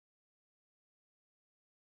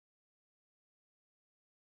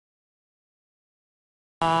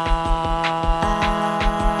Hey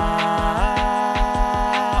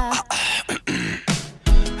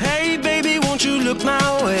baby, won't you look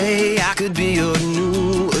my way? I could be your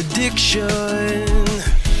new addiction.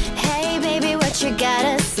 Hey baby, what you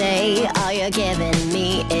gotta say? All you're giving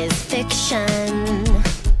me is fiction.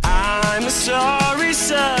 I'm a sorry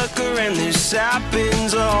sucker and this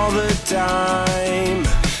happens all the time.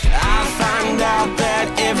 I find out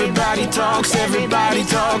that everybody talks, everybody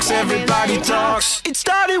talks, everybody talks. It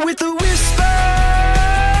started with a whisper,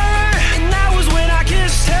 and that was when I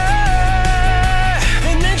kissed her,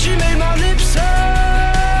 and then she made my lips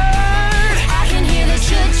hurt. I can hear the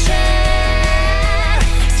chit-chat.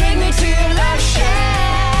 Take me to your love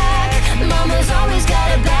shack. Mama's always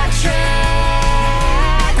gotta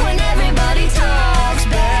backtrack when everybody talks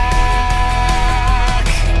back.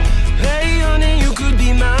 Hey honey, you could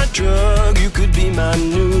be my drug, you could be my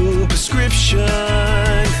new prescription.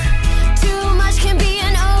 Too much can be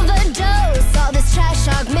an overdose. All this trash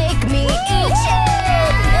talk make me itch.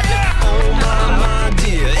 Oh my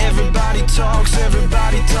dear, everybody talks,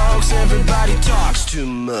 everybody talks, everybody talks too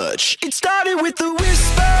much. It started with a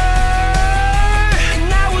whisper.